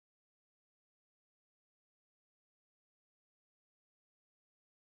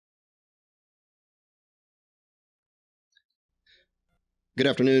Good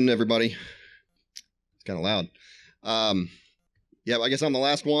afternoon, everybody. It's kind of loud. Um, yeah, I guess I'm the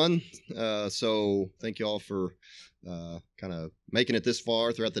last one. So thank you all for kind of making it this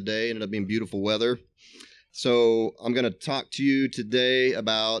far throughout the day. Ended up being beautiful weather. So I'm going to talk to you today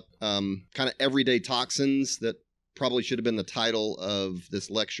about kind of everyday toxins. That probably should have been the title of this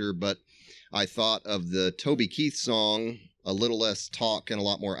lecture, but I thought of the Toby Keith song, "A Little Less Talk and a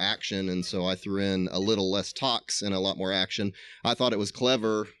Lot More Action," and so I threw in "A Little Less Talks and a Lot More Action." I thought it was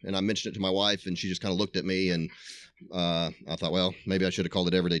clever, and I mentioned it to my wife, and she just kind of looked at me, and I thought, well, maybe I should have called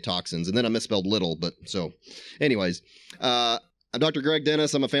it Everyday Toxins, and then I misspelled little, but so anyways. I'm Dr. Greg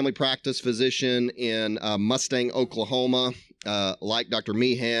Dennis. I'm a family practice physician in Mustang, Oklahoma. Like Dr.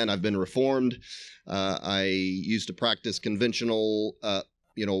 Meehan, I've been reformed. I used to practice conventional,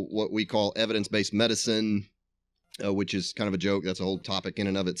 what we call evidence-based medicine, which is kind of a joke. That's a whole topic in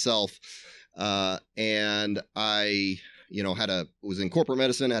and of itself. And I, was in corporate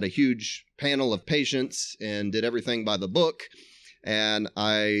medicine, had a huge panel of patients, and did everything by the book. And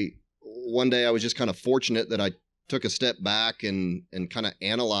one day I was just kind of fortunate that I took a step back and kind of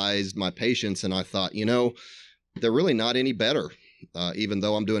analyzed my patients, and I thought, they're really not any better. Even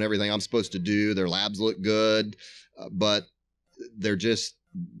though I'm doing everything I'm supposed to do, their labs look good, but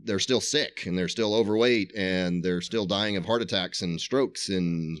they're still sick, and they're still overweight, and they're still dying of heart attacks and strokes,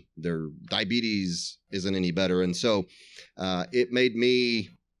 and their diabetes isn't any better. And so it made me,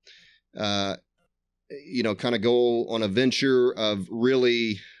 kind of go on a venture of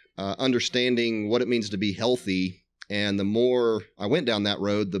really understanding what it means to be healthy. And the more I went down that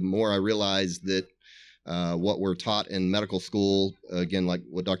road, the more I realized that what we're taught in medical school, again, like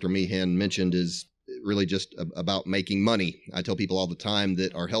what Dr. Meehan mentioned, is really just about making money. I tell people all the time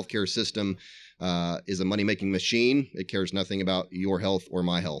that our healthcare system is a money-making machine. It cares nothing about your health or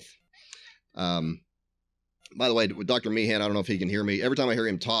my health. By the way, with Dr. Meehan, I don't know if he can hear me. Every time I hear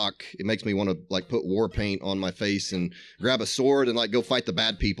him talk, it makes me want to put war paint on my face and grab a sword and go fight the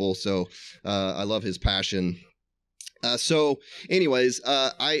bad people. So I love his passion. So anyways,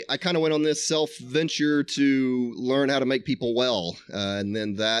 I kind of went on this self-venture to learn how to make people well. And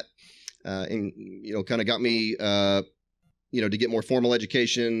then that, kind of got me, to get more formal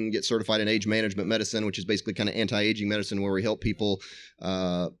education, get certified in age management medicine, which is basically kind of anti-aging medicine, where we help people,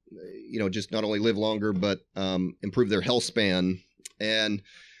 just not only live longer, but improve their health span. And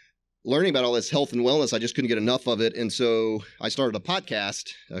learning about all this health and wellness, I just couldn't get enough of it. And so I started a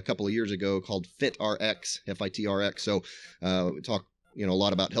podcast a couple of years ago called FitRx, F-I-T-R-X. So we talk, a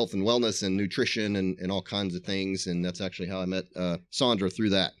lot about health and wellness and nutrition and all kinds of things. And that's actually how I met Sandra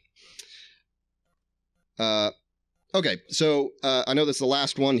through that. Okay, so I know this is the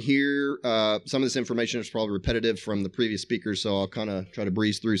last one here. Some of this information is probably repetitive from the previous speakers, so I'll kind of try to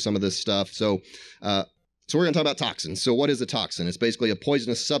breeze through some of this stuff. So we're going to talk about toxins. So what is a toxin? It's basically a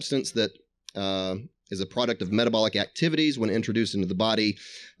poisonous substance that is a product of metabolic activities when introduced into the body.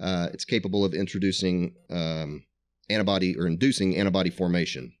 It's capable of introducing antibody or inducing antibody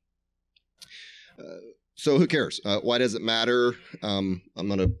formation. So who cares? Why does it matter? I'm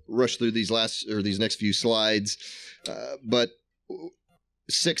going to rush through these next few slides. But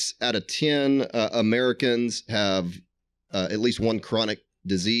 6 out of 10 Americans have at least one chronic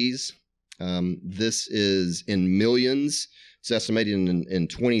disease. This is in millions. It's estimated in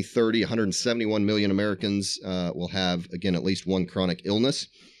 2030, 171 million Americans will have, again, at least one chronic illness.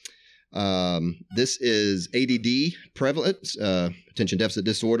 This is ADD prevalence, attention deficit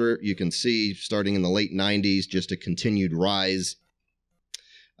disorder. You can see starting in the late 90s, just a continued rise.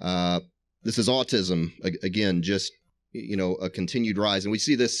 This is autism, again, just, a continued rise. And we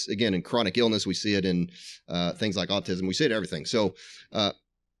see this, again, in chronic illness. We see it in things like autism. We see it in everything. So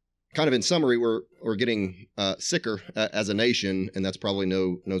kind of in summary, we're getting sicker as a nation, and that's probably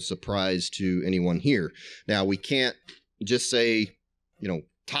no surprise to anyone here. Now, we can't just say,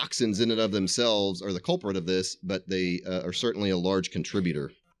 toxins in and of themselves are the culprit of this, but they are certainly a large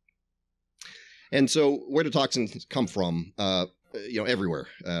contributor. And so where do toxins come from? Everywhere.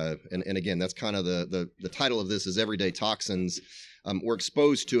 And again, that's kind of the title of this is Everyday Toxins. We're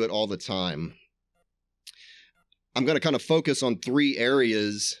exposed to it all the time. I'm going to kind of focus on 3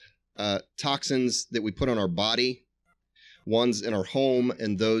 areas, toxins that we put on our body, ones in our home,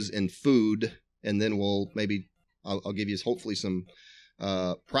 and those in food. And then I'll give you hopefully some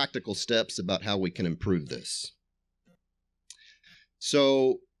practical steps about how we can improve this.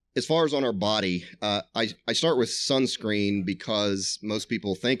 So as far as on our body, I start with sunscreen because most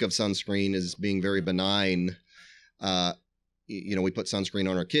people think of sunscreen as being very benign. We put sunscreen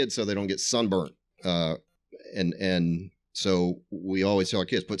on our kids so they don't get sunburnt. And so we always tell our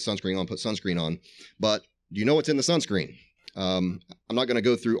kids, put sunscreen on. But do you know what's in the sunscreen? I'm not going to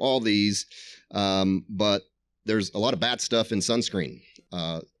go through all these, but there's a lot of bad stuff in sunscreen,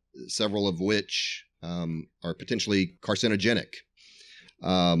 several of which are potentially carcinogenic.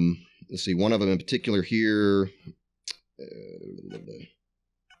 Let's see, one of them in particular here.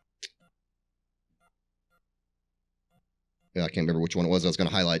 I can't remember which one it was I was going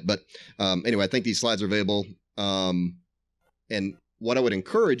to highlight, but anyway, I think these slides are available. And what I would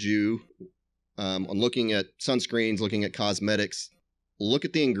encourage you on looking at sunscreens, looking at cosmetics, look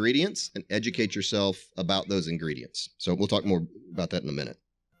at the ingredients and educate yourself about those ingredients. So we'll talk more about that in a minute.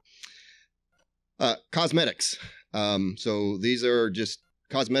 Cosmetics. So these are just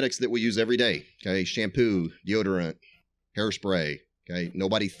cosmetics that we use every day. Okay, shampoo, deodorant, hairspray. Okay,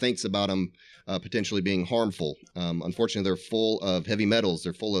 nobody thinks about them potentially being harmful. Unfortunately, they're full of heavy metals.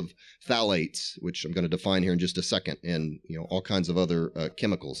 They're full of phthalates, which I'm going to define here in just a second, and all kinds of other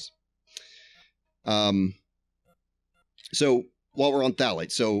chemicals. So while we're on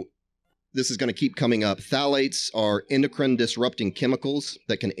phthalates, so this is going to keep coming up. Phthalates are endocrine disrupting chemicals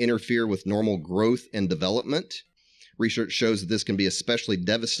that can interfere with normal growth and development. Research shows that this can be especially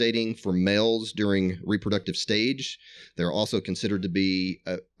devastating for males during reproductive stage. They're also considered to be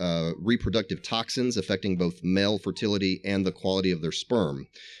reproductive toxins affecting both male fertility and the quality of their sperm.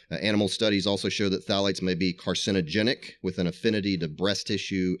 Animal studies also show that phthalates may be carcinogenic with an affinity to breast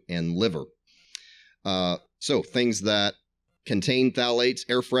tissue and liver. So things that contain phthalates: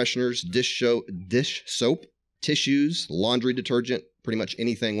 air fresheners, dish soap, tissues, laundry detergent, pretty much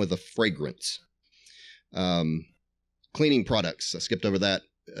anything with a fragrance. Cleaning products, I skipped over that.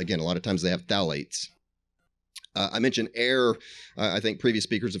 Again, a lot of times they have phthalates. I mentioned air. I think previous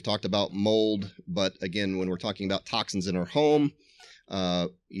speakers have talked about mold, but again, when we're talking about toxins in our home,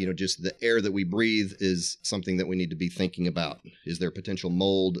 just the air that we breathe is something that we need to be thinking about. Is there potential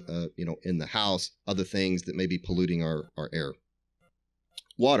mold, in the house, other things that may be polluting our air?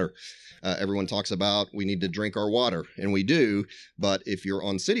 Water. Everyone talks about we need to drink our water, and we do, but if you're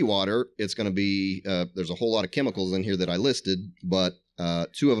on city water, it's going to be, there's a whole lot of chemicals in here that I listed, but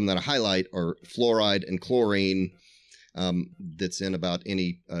two of them that I highlight are fluoride and chlorine that's in about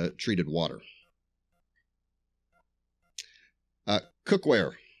any treated water.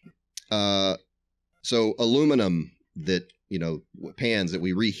 Cookware. So aluminum that, pans that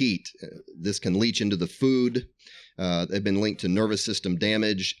we reheat, this can leach into the food. They've been linked to nervous system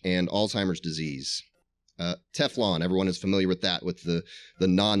damage and Alzheimer's disease. Teflon, everyone is familiar with that, with the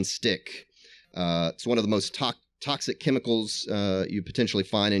non-stick. It's one of the most toxic chemicals you potentially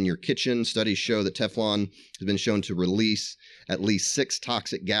find in your kitchen. Studies show that Teflon has been shown to release at least 6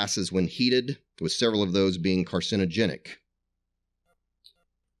 toxic gases when heated, with several of those being carcinogenic.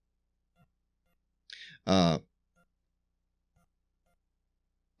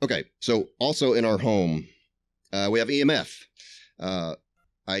 Okay, so also in our home, we have EMF.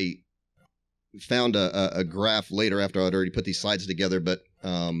 I found a graph later after I'd already put these slides together, but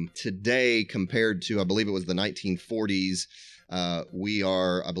today compared to, I believe it was the 1940s, we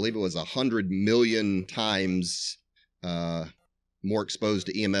are, I believe it was 100 million times more exposed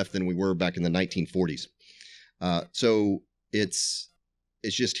to EMF than we were back in the 1940s. So it's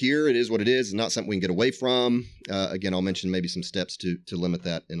just here. It is what it is. It's not something we can get away from. Again, I'll mention maybe some steps to limit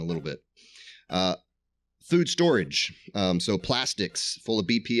that in a little bit. Food storage. So plastics full of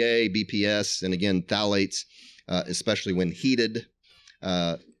BPA, BPS, and again, phthalates, especially when heated.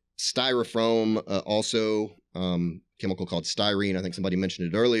 Styrofoam, also chemical called styrene. I think somebody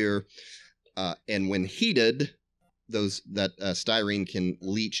mentioned it earlier. And when heated, that styrene can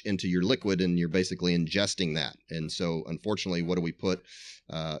leach into your liquid, and you're basically ingesting that. And so, unfortunately, what do we put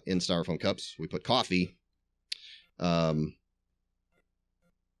in styrofoam cups? We put coffee. All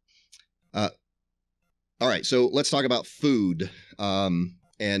right, so let's talk about food.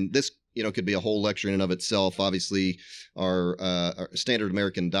 And this, could be a whole lecture in and of itself. Obviously, our standard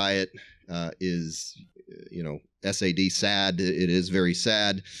American diet is, SAD, sad. It is very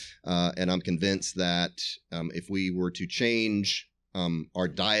sad. And I'm convinced that if we were to change our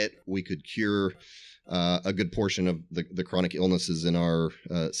diet, we could cure a good portion of the chronic illnesses in our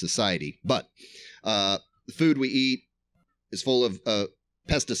society. But the food we eat is full of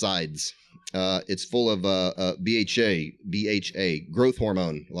pesticides. It's full of BHA, growth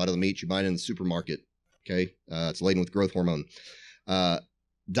hormone. A lot of the meat you buy in the supermarket, okay, it's laden with growth hormone.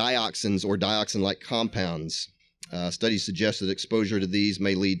 Dioxins or dioxin-like compounds. Studies suggest that exposure to these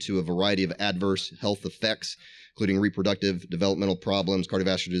may lead to a variety of adverse health effects, including reproductive, developmental problems,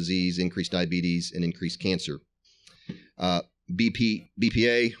 cardiovascular disease, increased diabetes, and increased cancer.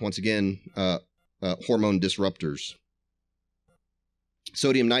 BPA, once again, hormone disruptors.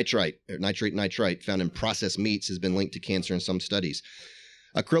 Sodium nitrite, or nitrite, found in processed meats has been linked to cancer in some studies.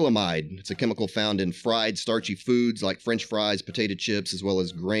 Acrylamide, it's a chemical found in fried, starchy foods like French fries, potato chips, as well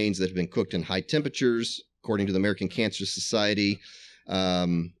as grains that have been cooked in high temperatures. According to the American Cancer Society,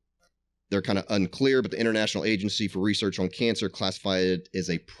 they're kind of unclear, but the International Agency for Research on Cancer classified it as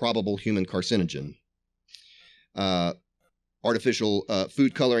a probable human carcinogen. Artificial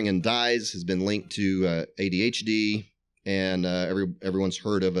food coloring and dyes has been linked to ADHD, and everyone's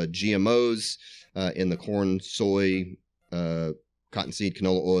heard of GMOs in the corn, soy, cottonseed,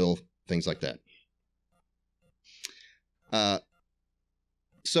 canola oil, things like that.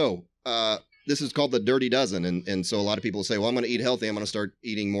 So this is called the Dirty Dozen, and so a lot of people say, well, I'm going to eat healthy. I'm going to start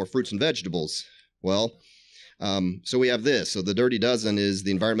eating more fruits and vegetables. Well, so we have this. So the Dirty Dozen is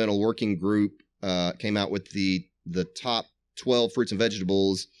the Environmental Working Group came out with the top 12 fruits and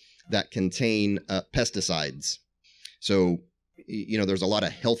vegetables that contain pesticides. So, you know, there's a lot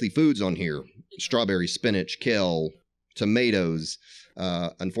of healthy foods on here: strawberry, spinach, kale, tomatoes.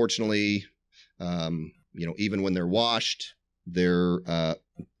 Unfortunately, you know, even when they're washed, they're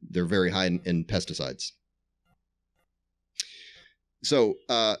very high in pesticides. So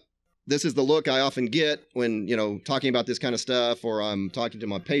this is the look I often get when, you know, talking about this kind of stuff, or I'm talking to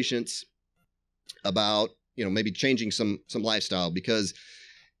my patients about, you know, maybe changing some lifestyle, because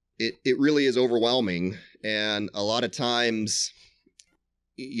it really is overwhelming. And a lot of times,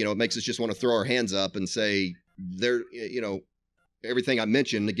 you know, it makes us just want to throw our hands up and say, there, you know, everything I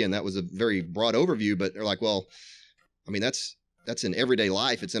mentioned, again, that was a very broad overview, but they're like, well, I mean, that's in everyday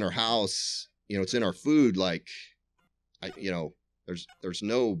life. It's in our house, you know, it's in our food. Like, you know, there's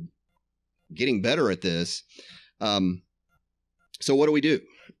no getting better at this. So what do we do?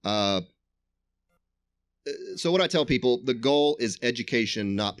 So what I tell people, the goal is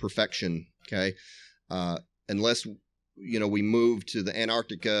education, not perfection. Okay. Unless, you know, we move to the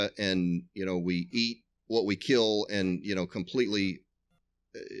Antarctica and, you know, we eat what we kill and, you know, completely,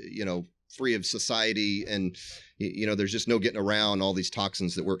 you know, free of society, and, you know, there's just no getting around all these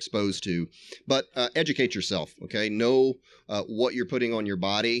toxins that we're exposed to. But educate yourself. Okay. Know what you're putting on your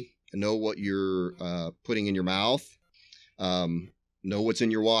body, know what you're putting in your mouth, know what's in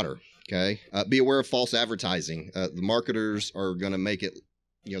your water. Okay. Be aware of false advertising. The marketers are going to make it,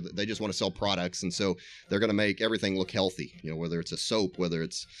 you know, they just want to sell products. And so they're going to make everything look healthy, you know, whether it's a soap, whether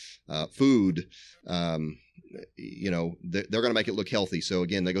it's food, you know, they're going to make it look healthy. So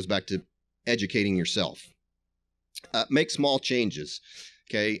again, that goes back to educating yourself. Make small changes.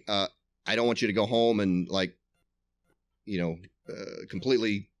 Okay. I don't want you to go home and, like, you know,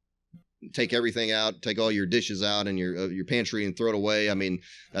 completely take everything out, take all your dishes out and your pantry and throw it away. I mean,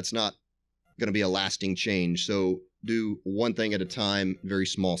 that's not going to be a lasting change. So do one thing at a time, very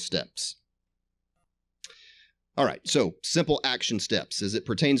small steps. All right. So simple action steps as it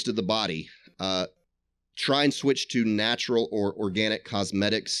pertains to the body. Try and switch to natural or organic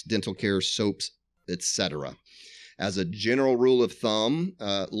cosmetics, dental care, soaps, etc. As a general rule of thumb,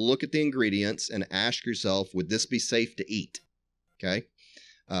 look at the ingredients and ask yourself, would this be safe to eat? Okay.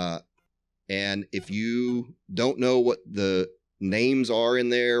 And if you don't know what the names are in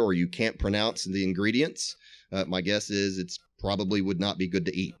there, or you can't pronounce the ingredients, my guess is it's probably would not be good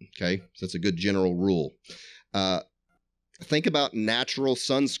to eat. Okay. So that's a good general rule. Think about natural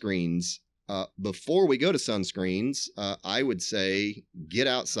sunscreens. Before we go to sunscreens, I would say get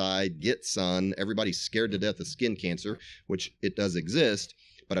outside, get sun. Everybody's scared to death of skin cancer, which it does exist,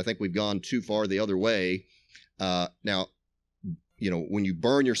 but I think we've gone too far the other way. Now, you know, when you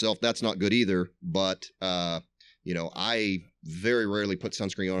burn yourself, that's not good either. But, you know, I very rarely put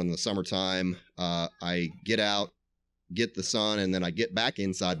sunscreen on in the summertime. I get out, get the sun, and then I get back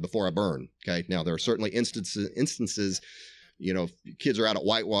inside before I burn. Okay. Now, there are certainly instances, you know, if kids are out at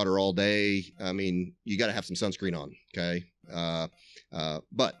Whitewater all day, I mean, you got to have some sunscreen on. Okay.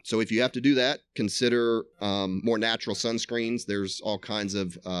 But so if you have to do that, consider more natural sunscreens. There's all kinds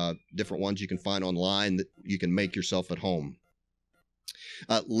of different ones you can find online that you can make yourself at home.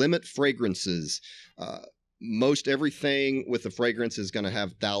 Limit fragrances. Most everything with a fragrance is going to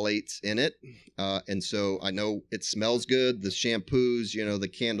have phthalates in it. And so I know it smells good. The shampoos, you know, the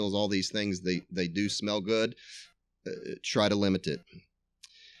candles, all these things, they do smell good. Try to limit it.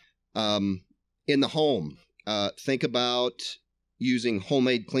 In the home, think about using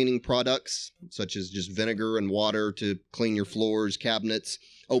homemade cleaning products, such as just vinegar and water to clean your floors, cabinets.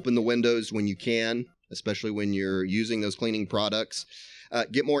 Open the windows when you can, especially when you're using those cleaning products.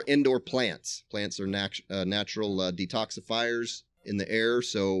 Get more indoor plants. Plants are natural detoxifiers in the air.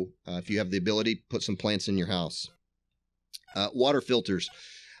 So if you have the ability, put some plants in your house. Water filters.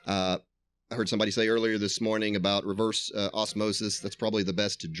 I heard somebody say earlier this morning about reverse osmosis. That's probably the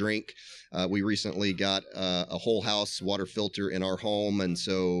best to drink. We recently got a whole house water filter in our home, and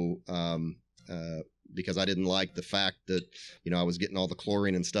so because I didn't like the fact that I was getting all the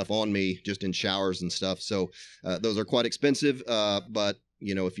chlorine and stuff on me just in showers and stuff. So those are quite expensive, but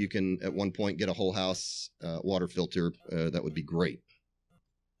if you can at one point get a whole house water filter, that would be great.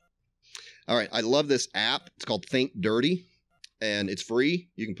 All right, I love this app. It's called Think Dirty, and it's free.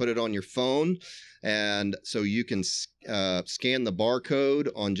 You can put it on your phone, and so you can scan the barcode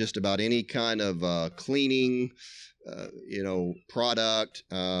on just about any kind of cleaning, product.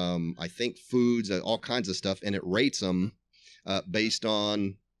 I think foods, all kinds of stuff, and it rates them based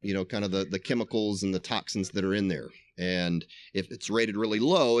on kind of the chemicals and the toxins that are in there. And if it's rated really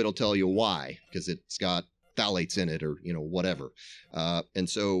low, it'll tell you why, because it's got phthalates in it or whatever. And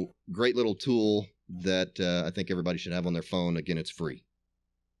so great little tool that I think everybody should have on their phone. Again, it's free.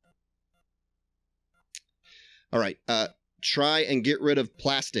 All right. Try and get rid of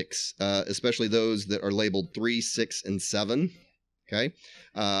plastics, especially those that are labeled 3, 6, and 7. Okay.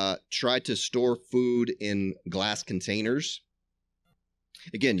 Try to store food in glass containers.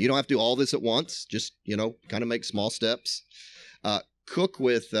 Again, you don't have to do all this at once. Just, kind of make small steps. Cook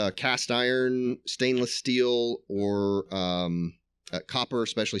with cast iron, stainless steel, or copper,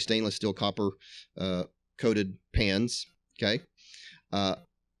 especially stainless steel copper coated pans. Okay.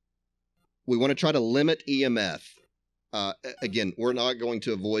 We want to try to limit EMF. Again, we're not going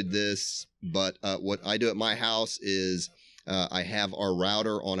to avoid this, but what I do at my house is I have our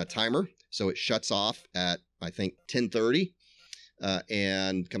router on a timer, so it shuts off at, I think, 10:30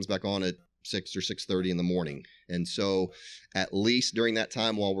 and comes back on at 6 or 6:30 in the morning. And so at least during that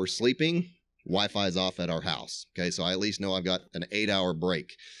time while we're sleeping, Wi-Fi is off at our house. Okay, so I at least know I've got an 8-hour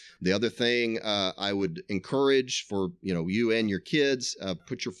break. The other thing I would encourage for you and your kids,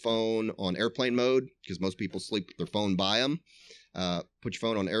 put your phone on airplane mode, because most people sleep with their phone by them. Put your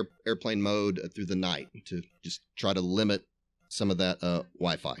phone on airplane mode through the night to just try to limit some of that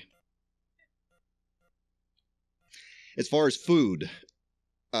Wi-Fi. As far as food,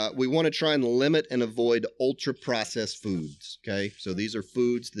 we want to try and limit and avoid ultra-processed foods. Okay, so these are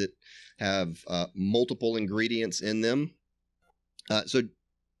foods that have multiple ingredients in them. So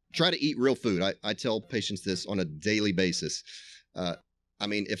try to eat real food. I tell patients this on a daily basis.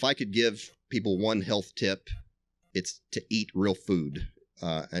 If I could give people one health tip, it's to eat real food.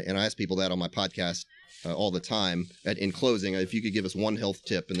 And I ask people that on my podcast all the time. In closing, if you could give us one health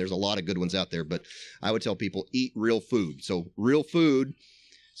tip, and there's a lot of good ones out there, but I would tell people eat real food. So real food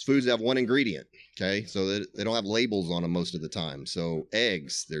is foods that have one ingredient. Okay, so they don't have labels on them most of the time. So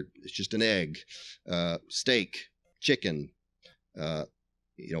eggs, it's just an egg. Steak, chicken,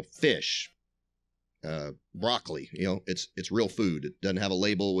 fish, broccoli. It's real food. It doesn't have a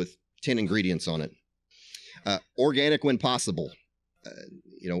label with 10 ingredients on it. Organic when possible.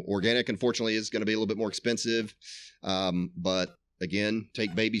 Organic, unfortunately, is going to be a little bit more expensive. But again,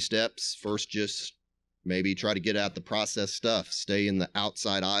 take baby steps. First, just maybe try to get out the processed stuff. Stay in the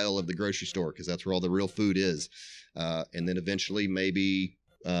outside aisle of the grocery store, because that's where all the real food is. And then eventually maybe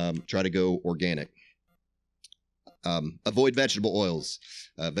try to go organic. Avoid vegetable oils.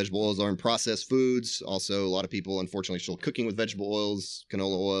 Vegetable oils are in processed foods. Also, a lot of people, unfortunately, still cooking with vegetable oils,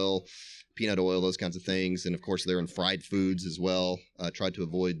 canola oil, peanut oil, those kinds of things. And of course, they're in fried foods as well. Try to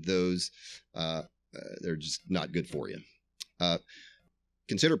avoid those. They're just not good for you.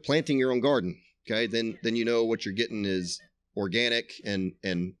 Consider planting your own garden. Okay, then what you're getting is organic and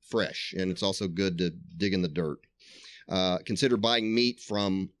fresh, and it's also good to dig in the dirt. Consider buying meat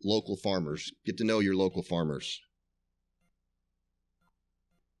from local farmers. Get to know your local farmers.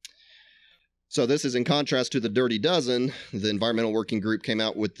 So this is in contrast to the Dirty Dozen. The Environmental Working Group came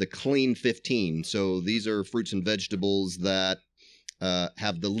out with the Clean 15. So these are fruits and vegetables that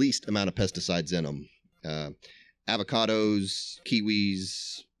have the least amount of pesticides in them. Avocados,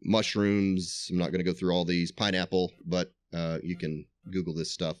 kiwis, mushrooms. I'm not going to go through all these. Pineapple, but you can Google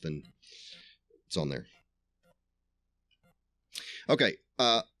this stuff and it's on there. Okay.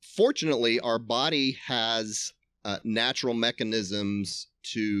 Fortunately, our body has natural mechanisms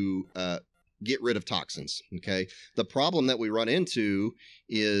to get rid of toxins. Okay. The problem that we run into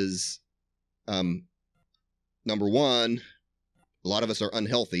is, number one, a lot of us are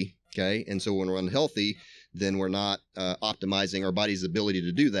unhealthy. Okay. And so when we're unhealthy, then we're not optimizing our body's ability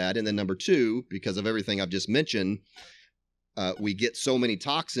to do that. And then number two, because of everything I've just mentioned, we get so many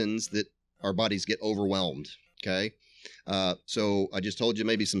toxins that our bodies get overwhelmed. Okay. So I just told you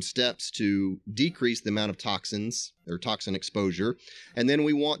maybe some steps to decrease the amount of toxins or toxin exposure. And then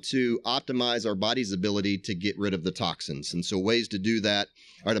we want to optimize our body's ability to get rid of the toxins. And so ways to do that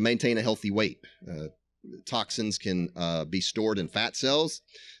are to maintain a healthy weight. Toxins can be stored in fat cells.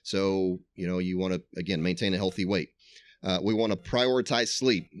 So, you want to, again, maintain a healthy weight. We want to prioritize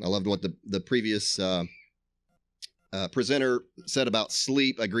sleep. I loved what the previous presenter said about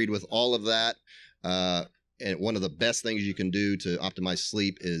sleep. I agreed with all of that. And one of the best things you can do to optimize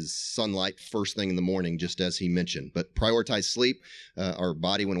sleep is sunlight first thing in the morning, just as he mentioned. But prioritize sleep. Our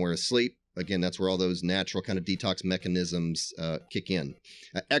body, when we're asleep, again, that's where all those natural kind of detox mechanisms kick in.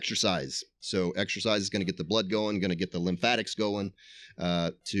 Exercise. So exercise is going to get the blood going, going to get the lymphatics going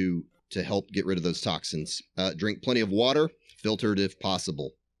to help get rid of those toxins. Drink plenty of water, filtered if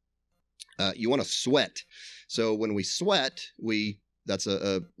possible. You want to sweat. So when we sweat, that's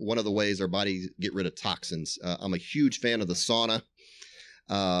one of the ways our bodies get rid of toxins. I'm a huge fan of the sauna.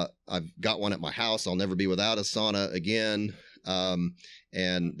 I've got one at my house. I'll never be without a sauna again.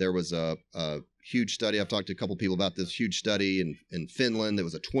 And there was a huge study. I've talked to a couple people about this huge study in Finland. It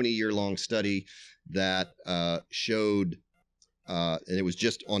was a 20-year-long study that showed, and it was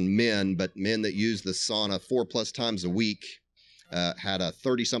just on men, but men that used the sauna 4+ times a week had a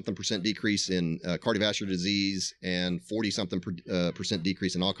 30-something% decrease in cardiovascular disease and 40-something%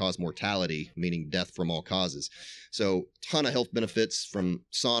 decrease in all-cause mortality, meaning death from all causes. So, ton of health benefits from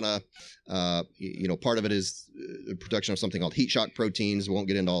sauna. Part of it is the production of something called heat shock proteins. We won't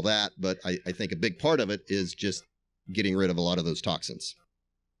get into all that, but I think a big part of it is just getting rid of a lot of those toxins.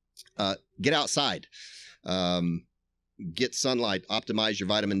 Get outside. Get sunlight. Optimize your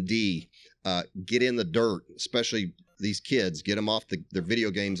vitamin D. Get in the dirt, especially these kids. Get them off their video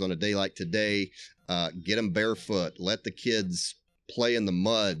games on a day like today. Get them barefoot. Let the kids play in the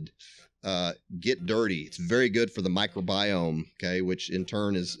mud. Get dirty. It's very good for the microbiome, okay, which in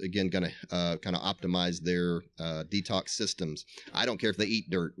turn is, again, going to kind of optimize their detox systems. I don't care if they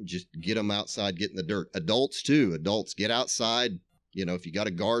eat dirt. Just get them outside, get in the dirt. Adults, too. Adults, get outside. If you got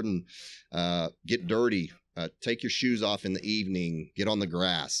a garden, get dirty. Take your shoes off in the evening. Get on the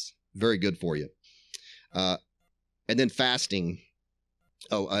grass. Very good for you. And then fasting.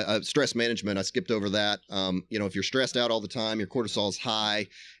 Stress management. I skipped over that. If you're stressed out all the time, your cortisol is high,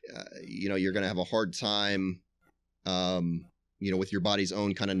 you're going to have a hard time, with your body's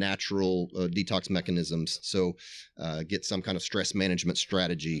own kind of natural detox mechanisms. So get some kind of stress management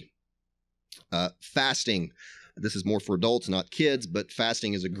strategy. Fasting. This is more for adults, not kids, but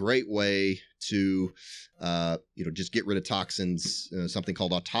fasting is a great way to, just get rid of toxins. Something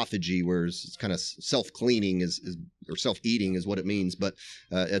called autophagy, where it's kind of self-cleaning or self-eating is what it means, but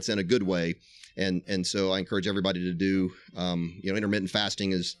it's in a good way. And so I encourage everybody to do, intermittent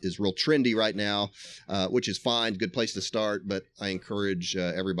fasting is real trendy right now, which is fine, good place to start. But I encourage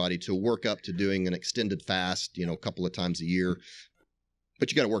everybody to work up to doing an extended fast, a couple of times a year.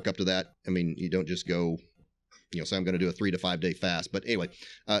 But you got to work up to that. I mean, you don't just go, say I'm going to do a 3 to 5 day fast. But anyway,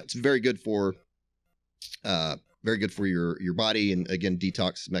 it's very good for your body, and again,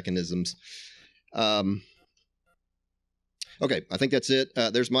 detox mechanisms. Okay, I think that's it.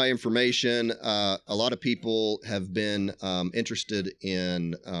 There's my information. A lot of people have been interested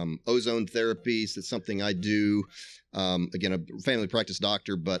in ozone therapies. That's something I do. Again, a family practice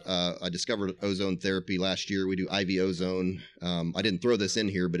doctor, but I discovered ozone therapy last year. We do IV ozone. I didn't throw this in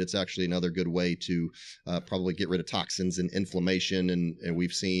here, but it's actually another good way to probably get rid of toxins and inflammation. And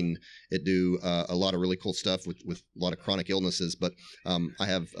we've seen it do a lot of really cool stuff with a lot of chronic illnesses. But I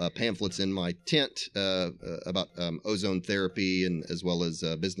have pamphlets in my tent about ozone therapy, and as well as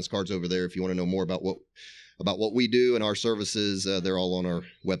business cards over there. If you want to know more about what we do and our services, they're all on our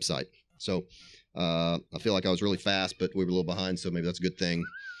website. So I feel like I was really fast, but we were a little behind, so maybe that's a good thing.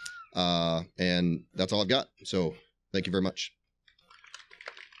 And that's all I've got. So thank you very much.